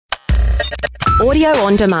Audio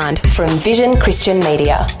on demand from Vision Christian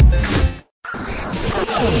Media.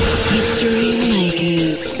 History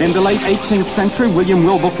Makers. In the late 18th century, William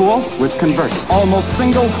Wilberforce was converted. Almost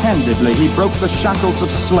single-handedly, he broke the shackles of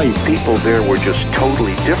slavery. People there were just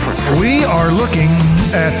totally different. We are looking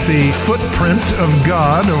at the footprint of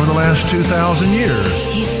God over the last 2,000 years.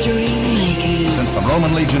 History Makers. Since the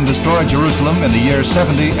Roman legion destroyed Jerusalem in the year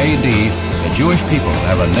 70 A.D., the Jewish people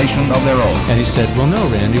have a nation of their own. And he said, well, no,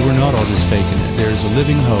 Randy, we're not all just faking it. There's a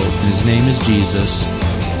living hope, and his name is Jesus.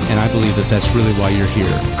 And I believe that that's really why you're here.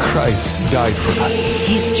 Christ died for us.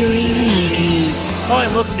 History Makers. Hi,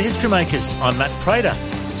 and welcome to History Makers. I'm Matt Prater.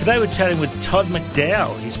 Today we're chatting with Todd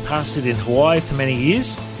McDowell. He's pastored in Hawaii for many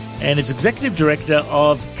years and is Executive Director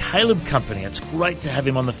of Caleb Company. It's great to have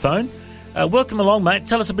him on the phone. Welcome along, mate.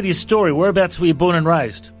 Tell us a bit of your story. Whereabouts were you born and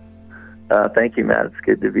raised? Thank you, Matt. It's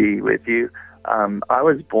good to be with you. I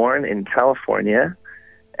was born in California,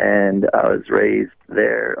 and I was raised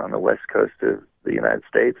there on the west coast of the United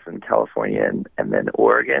States, in California and then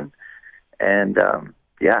Oregon. And,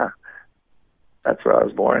 that's where I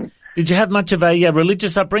was born. Did you have much of a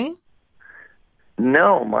religious upbringing?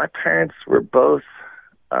 No, my parents were both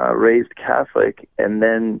raised Catholic and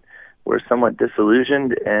then were somewhat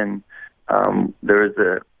disillusioned, and there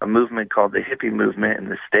was a movement called the hippie movement in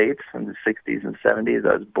the States in the 60s and 70s.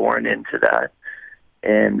 I was born into that,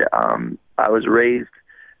 and I was raised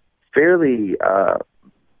fairly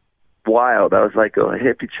wild. I was like a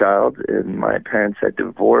hippie child, and my parents had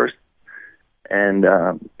divorced, and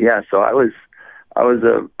so I was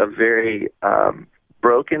a very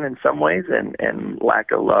broken in some ways, and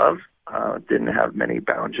lack of love. Didn't have many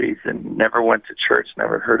boundaries, and never went to church.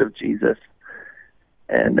 Never heard of Jesus,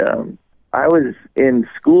 and I was in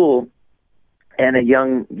school, and a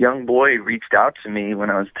young boy reached out to me when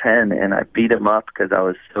I was 10, and I beat him up because I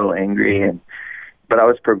was so angry, but I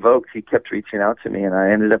was provoked. He kept reaching out to me, and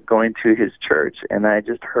I ended up going to his church, and I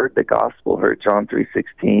just heard the gospel, heard John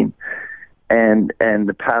 3:16, and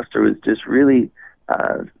the pastor was just really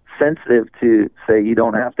sensitive to say, you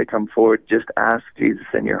don't have to come forward, just ask Jesus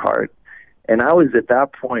in your heart. And I was at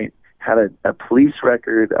that point, had a police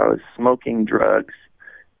record, I was smoking drugs,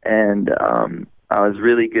 and I was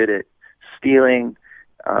really good at stealing,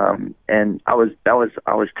 and I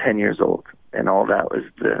was 10 years old. And all that was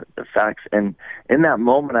the facts. And in that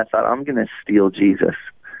moment, I thought, I'm going to steal Jesus.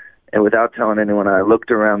 And without telling anyone, I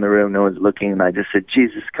looked around the room, no one's looking, and I just said,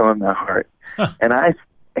 Jesus, come in my heart. And I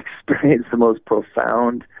experienced the most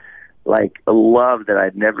profound, a love that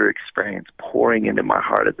I'd never experienced pouring into my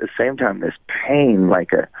heart. At the same time, this pain,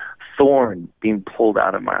 like a thorn being pulled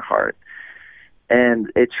out of my heart.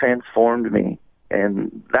 And it transformed me.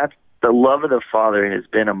 And that's the love of the Father has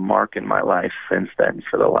been a mark in my life since then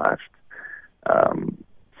for the last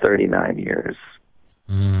 39 years.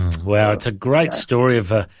 Wow, it's a great story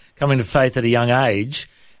of coming to faith at a young age.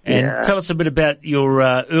 And tell us a bit about your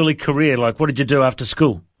early career. What did you do after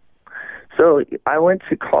school? So I went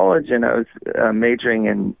to college, and I was majoring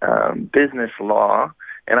in business law,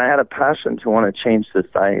 and I had a passion to want to change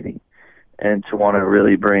society and to want to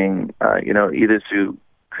really bring, either through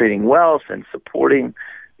creating wealth and supporting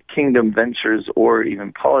kingdom ventures or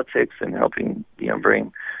even politics and helping,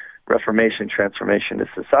 bring reformation, transformation to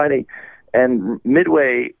society. And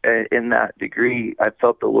midway in that degree, I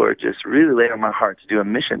felt the Lord just really laid on my heart to do a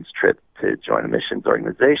missions trip, to join a missions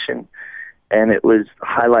organization. And it was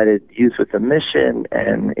highlighted Youth with a Mission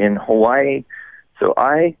and in Hawaii. So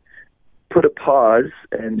I put a pause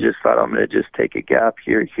and just thought, I'm going to just take a gap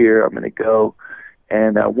here. I'm going to go.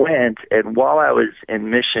 And I went. And while I was in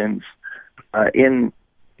missions, in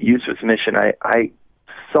Youth with Mission, I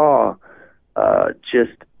saw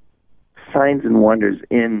just signs and wonders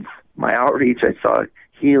in my outreach. I saw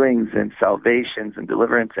healings and salvations and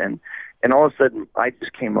deliverance, and all of a sudden I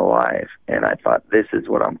just came alive, and I thought, this is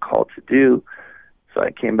what I'm called to do. So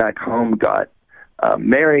I came back home, got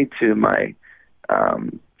married to my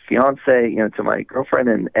fiance, to my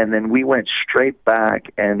girlfriend, and then we went straight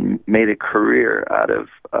back and made a career out of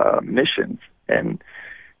missions, and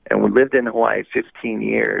we lived in Hawaii 15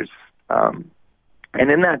 years. And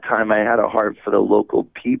in that time, I had a heart for the local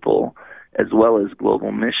people as well as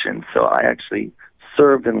global missions. So I actually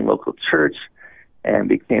served in a local church and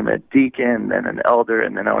became a deacon, then an elder,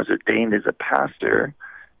 and then I was ordained as a pastor,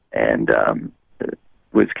 and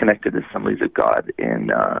was connected to Assemblies of God in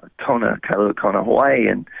Kailua Kona, Hawaii.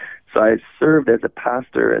 And so I served as a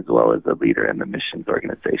pastor as well as a leader in the missions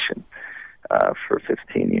organization for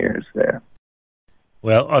 15 years there.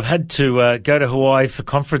 Well, I've had to go to Hawaii for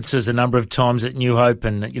conferences a number of times at New Hope,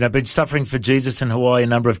 and been suffering for Jesus in Hawaii a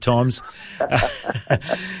number of times.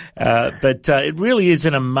 But it really is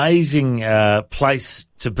an amazing place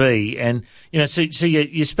to be, and so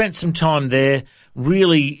you spent some time there,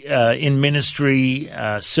 really in ministry,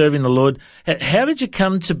 serving the Lord. How did you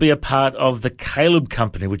come to be a part of the Caleb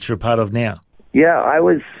Company, which you're a part of now? Yeah, I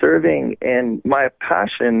was serving, and my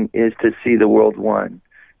passion is to see the world one,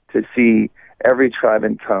 to see every tribe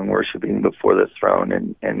and tongue worshiping before the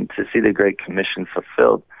throne, and to see the Great Commission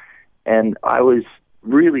fulfilled. And I was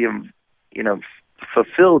really,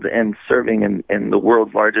 fulfilled and serving in the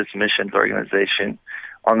world's largest missions organization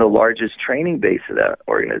on the largest training base of that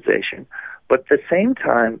organization. But at the same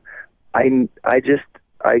time, I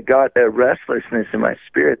got a restlessness in my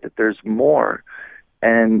spirit that there's more.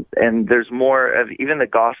 And there's more of even the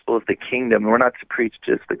gospel of the kingdom. We're not to preach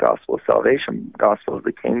just the gospel of salvation, gospel of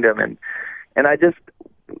the kingdom. And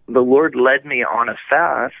the Lord led me on a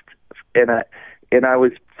fast, and I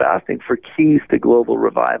was fasting for keys to global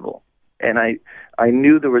revival. And I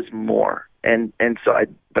knew there was more.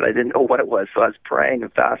 But I didn't know what it was. So I was praying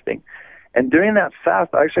and fasting. And during that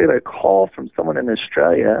fast, I actually got a call from someone in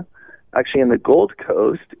Australia, actually in the Gold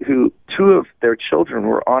Coast, who 2 of their children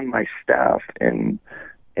were on my staff in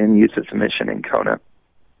Youth of Mission in Kona,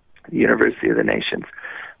 the University of the Nations.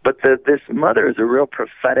 But this mother is a real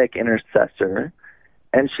prophetic intercessor,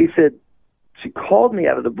 and she called me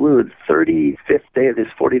out of the blue, the 35th day of this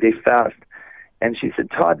 40-day fast, and she said,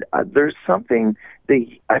 Todd, there's something that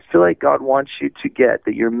I feel like God wants you to get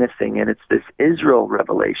that you're missing, and it's this Israel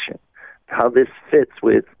revelation, how this fits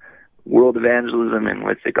with world evangelism and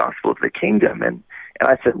with the gospel of the kingdom. And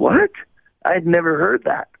I said, what? I had never heard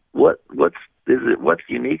that. What's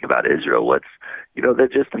unique about Israel? They're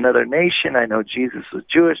just another nation. I know Jesus was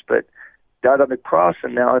Jewish, but died on the cross,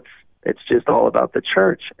 and now it's just all about the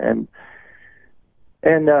church.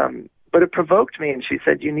 But it provoked me, and she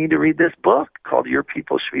said, you need to read this book called Your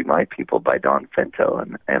People Should Be My People by Don Finto.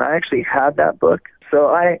 And I actually had that book. So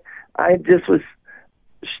I just was,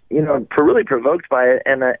 really provoked by it.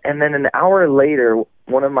 And then an hour later,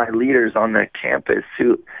 one of my leaders on the campus,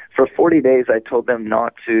 who for 40 days I told them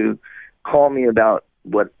not to call me about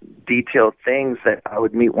what detailed things, that I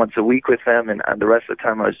would meet once a week with them, and the rest of the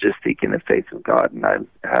time I was just seeking the face of God. And I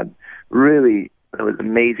had there was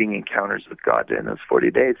amazing encounters with God during those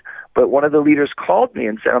 40 days. But one of the leaders called me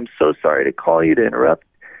and said, I'm so sorry to call you, to interrupt,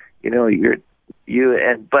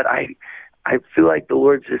 but I feel like the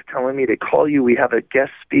Lord's just telling me to call you. We have a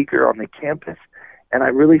guest speaker on the campus, and I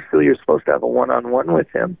really feel you're supposed to have a one-on-one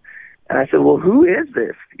with him. And I said, well, who is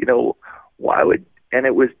this? And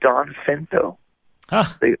it was Don Finto,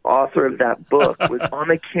 the author of that book, was on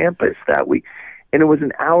the campus that week. And it was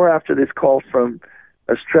an hour after this call from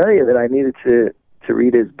Australia that I needed to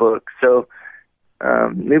read his book. So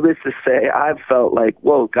needless to say, I felt like,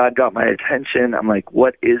 whoa, God got my attention. I'm like,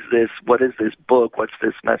 what is this? What is this book? What's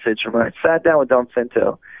this message? And when I sat down with Don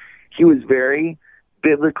Finto, he was very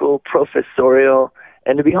biblical, professorial.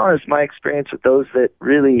 And to be honest, my experience with those that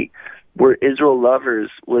really were Israel lovers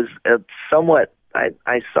was somewhat,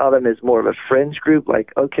 I saw them as more of a fringe group.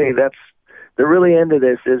 Like, okay, they're really into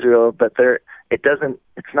this Israel, but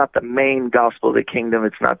it's not the main gospel of the kingdom.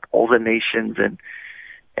 It's not all the nations. And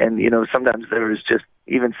sometimes there was just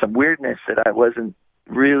even some weirdness that I wasn't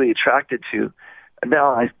really attracted to. And now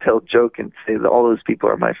I joke and say that all those people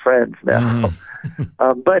are my friends now.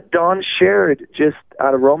 But Don shared just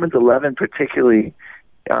out of Romans 11 particularly,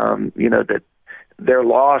 that their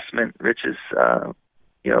loss meant riches,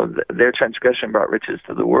 their transgression brought riches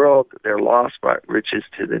to the world, their loss brought riches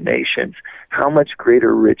to the nations. How much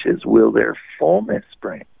greater riches will their fullness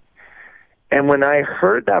bring? And when I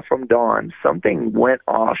heard that from Don, something went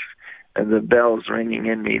off and the bells ringing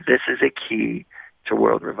in me. This is a key to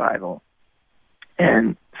world revival.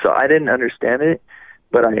 And so I didn't understand it,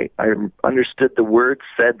 but I understood the word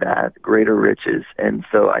said that, greater riches. And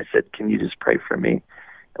so I said, can you just pray for me?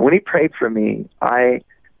 And when he prayed for me, I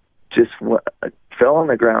just fell on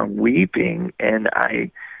the ground weeping, and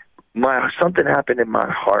something happened in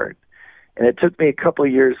my heart. And it took me a couple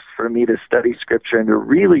of years for me to study Scripture and to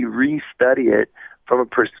really re-study it from a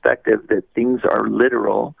perspective that things are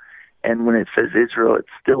literal. And when it says Israel, it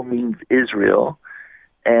still means Israel.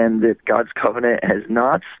 And that God's covenant has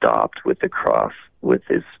not stopped with the cross, with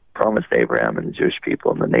his promise to Abraham and the Jewish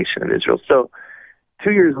people and the nation of Israel. So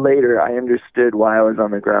 2 years later, I understood why I was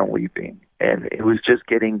on the ground weeping. And it was just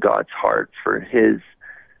getting God's heart for his,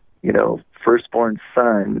 firstborn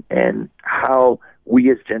son, and how we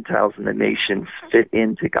as Gentiles and the nations fit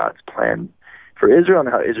into God's plan for Israel and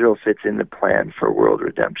how Israel fits in the plan for world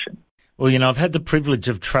redemption. Well, I've had the privilege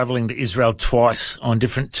of travelling to Israel twice on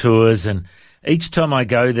different tours, and each time I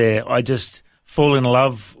go there, I just fall in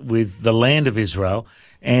love with the land of Israel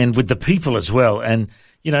and with the people as well. And,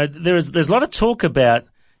 there's a lot of talk about,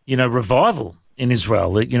 revival in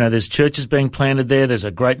Israel. There's churches being planted there. There's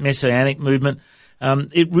a great messianic movement.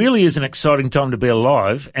 It really is an exciting time to be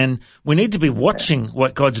alive, and we need to be watching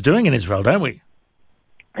what God's doing in Israel, don't we?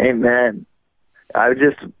 Amen. I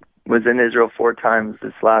just was in Israel 4 times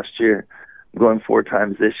this last year. I'm going 4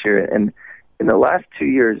 times this year. And in the last 2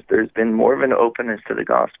 years, there's been more of an openness to the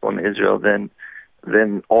gospel in Israel than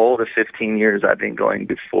all the 15 years I've been going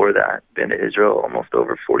before that. Been to Israel almost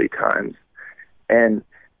over 40 times. And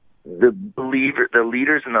the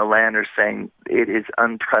leaders in the land are saying it is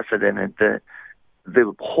unprecedented.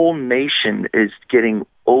 The whole nation is getting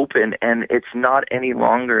open, and it's not any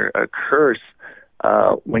longer a curse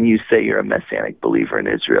when you say you're a Messianic believer in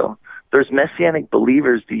Israel. There's Messianic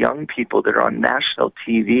believers, the young people that are on national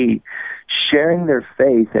TV, sharing their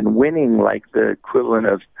faith and winning like the equivalent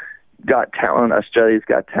of Got Talent, Australia's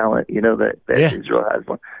Got Talent, that Israel has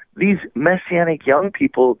one. These Messianic young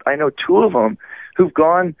people, I know 2 of them who've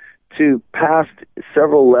gone to past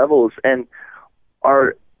several levels and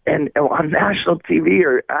are and on national TV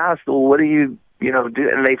are asked, well, what do you do?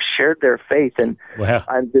 And they've shared their faith. And wow.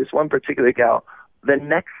 This one particular gal, the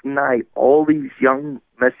next night, all these young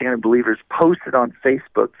Messianic believers posted on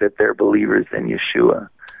Facebook that they're believers in Yeshua,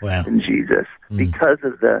 wow. in Jesus, because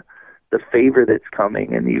of the favor that's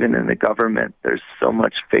coming. And even in the government, there's so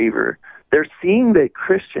much favor. They're seeing that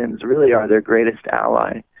Christians really are their greatest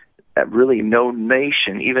ally. That really no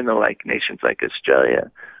nation, even though like nations like Australia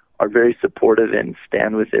are very supportive and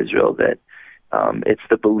stand with Israel, that it's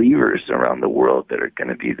the believers around the world that are going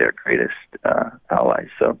to be their greatest allies.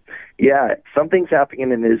 So, yeah, something's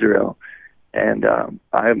happening in Israel, and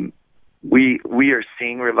we are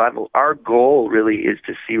seeing revival. Our goal really is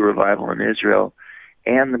to see revival in Israel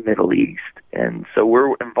and the Middle East, and so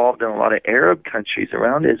we're involved in a lot of Arab countries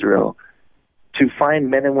around Israel to find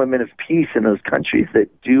men and women of peace in those countries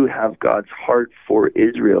that do have God's heart for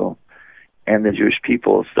Israel and the Jewish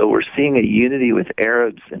people. So we're seeing a unity with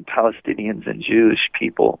Arabs and Palestinians and Jewish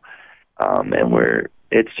people, and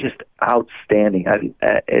it's just outstanding.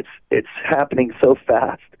 It's happening so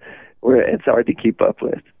fast, it's hard to keep up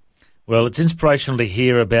with. Well, it's inspirational to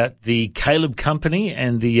hear about the Caleb Company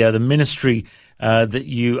and the ministry that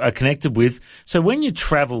you are connected with. So when you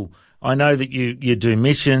travel, I know that you do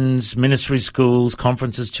missions, ministry schools,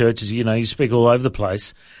 conferences, churches, you speak all over the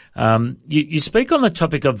place. You speak on the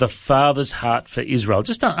topic of the Father's heart for Israel.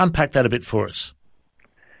 Just unpack that a bit for us.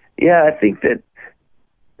 Yeah, I think that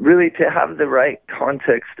really to have the right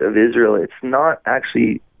context of Israel, it's not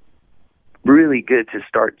actually really good to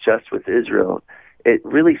start just with Israel. It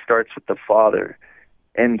really starts with the Father.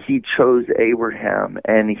 And he chose Abraham,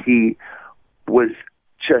 and he was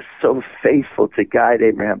just so faithful to guide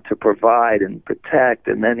Abraham, to provide and protect.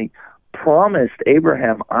 And then he promised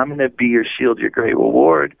Abraham, I'm going to be your shield, your great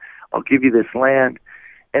reward. I'll give you this land.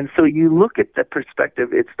 And so you look at the perspective,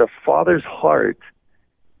 it's the Father's heart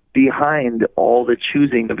behind all the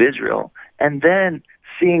choosing of Israel. And then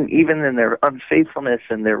seeing even in their unfaithfulness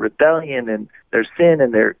and their rebellion and their sin,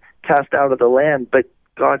 and they're cast out of the land. But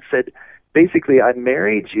God said, basically, I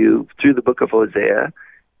married you through the book of Hosea.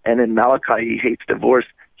 And in Malachi, he hates divorce.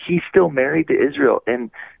 He's still married to Israel. And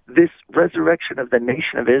this resurrection of the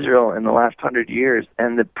nation of Israel in the last 100 years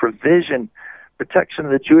and the protection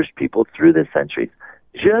of the Jewish people through the centuries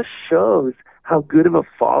just shows how good of a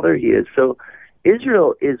father he is. So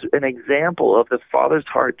Israel is an example of the Father's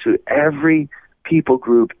heart to every people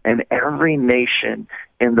group and every nation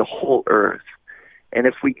in the whole earth. And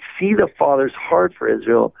if we see the Father's heart for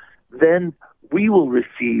Israel, then we will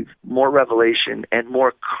receive more revelation and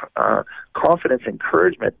more confidence,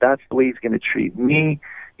 encouragement. That's the way he's going to treat me.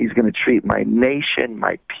 He's going to treat my nation,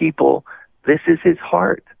 my people. This is his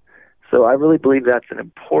heart. So I really believe that's an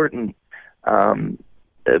important,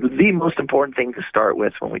 the most important thing to start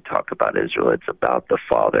with when we talk about Israel. It's about the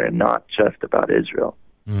Father and not just about Israel.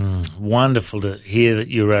 Wonderful to hear that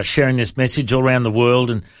you're sharing this message all around the world.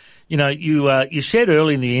 And you shared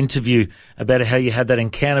early in the interview about how you had that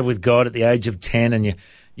encounter with God at the age of 10, and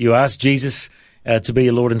you asked Jesus to be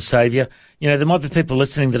your Lord and Saviour. There might be people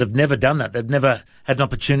listening that have never done that. They've never had an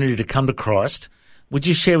opportunity to come to Christ. Would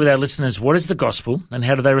you share with our listeners what is the gospel and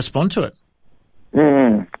how do they respond to it?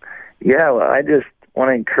 Yeah, well, I just want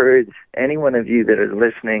to encourage any one of you that are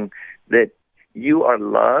listening that you are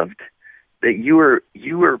loved, that you are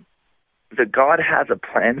that God has a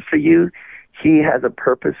plan for you. He has a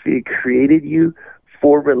purpose. He created you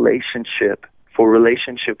for relationship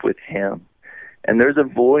with him. And there's a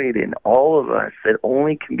void in all of us that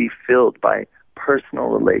only can be filled by personal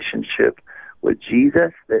relationship with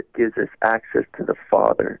Jesus that gives us access to the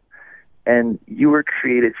Father. And you were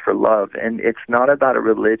created for love. And it's not about a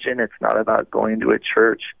religion. It's not about going to a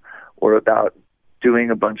church or about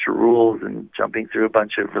doing a bunch of rules and jumping through a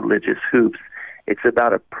bunch of religious hoops. It's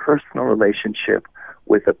about a personal relationship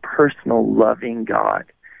with a personal loving God.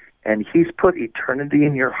 And He's put eternity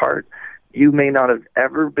in your heart. You may not have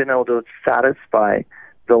ever been able to satisfy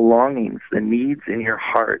the longings, the needs in your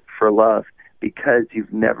heart for love because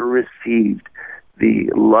you've never received the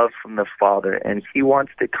love from the Father. And He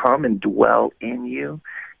wants to come and dwell in you,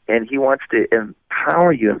 and He wants to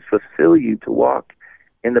empower you and fulfill you to walk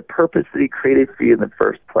in the purpose that He created for you in the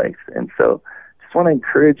first place. And so I just want to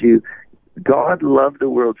encourage you, God loved the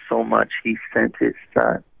world so much, He sent His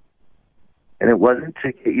Son. And it wasn't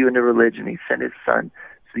to get you into religion. He sent His Son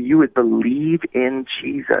so you would believe in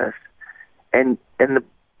Jesus. And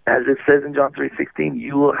as it says in John 3:16,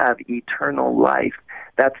 you will have eternal life.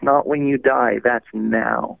 That's not when you die. That's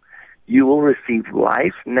now. You will receive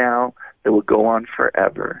life now that will go on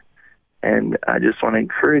forever. And I just want to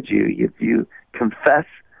encourage you, if you confess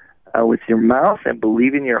with your mouth and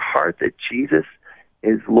believe in your heart that Jesus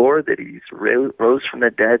is Lord, that He's rose from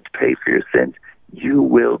the dead to pay for your sins, you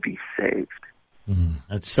will be saved.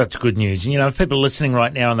 That's such good news. And, if people are listening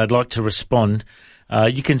right now and they'd like to respond,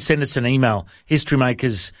 you can send us an email,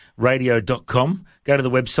 historymakersradio.com. Go to the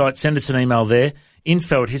website, send us an email there,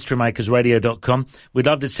 info@historymakersradio.com. We'd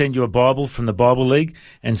love to send you a Bible from the Bible League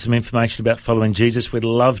and some information about following Jesus. We'd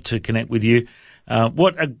love to connect with you.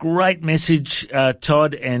 What a great message,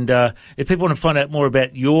 Todd. And if people want to find out more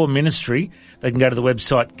about your ministry, they can go to the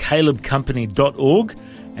website calebcompany.org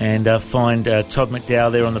and find Todd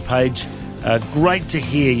McDowell there on the page. Great to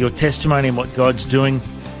hear your testimony and what God's doing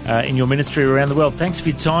in your ministry around the world. Thanks for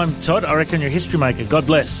your time, Todd. I reckon you're a history maker. God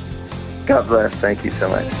bless. God bless. Thank you so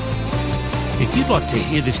much. If you'd like to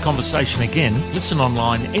hear this conversation again, listen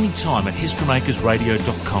online anytime at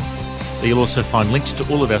historymakersradio.com. There you'll also find links to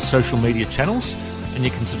all of our social media channels, and you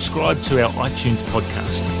can subscribe to our iTunes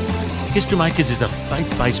podcast. History Makers is a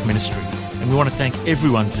faith-based ministry, and we want to thank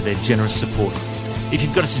everyone for their generous support. If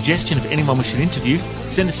you've got a suggestion of anyone we should interview,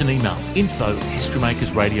 send us an email,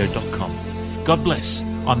 info@historymakersradio.com. God bless.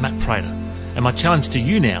 I'm Matt Prater, and my challenge to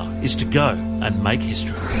you now is to go and make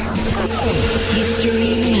history.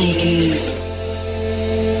 History Makers.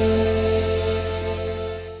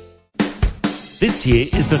 This year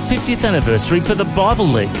is the 50th anniversary for the Bible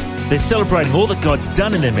League. They're celebrating all that God's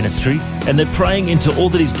done in their ministry, and they're praying into all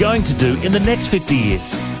that He's going to do in the next 50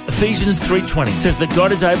 years. Ephesians 3:20 says that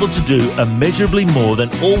God is able to do immeasurably more than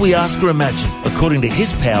all we ask or imagine, according to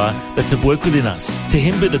His power that's at work within us. To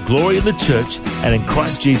Him be the glory in the church and in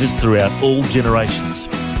Christ Jesus throughout all generations.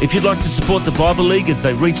 If you'd like to support the Bible League as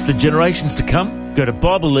they reach the generations to come, go to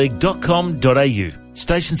bibleleague.com.au.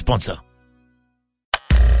 Station sponsor.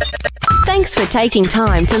 Thanks for taking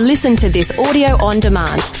time to listen to this audio on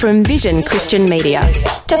demand from Vision Christian Media.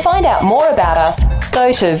 To find out more about us,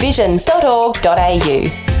 go to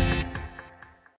vision.org.au.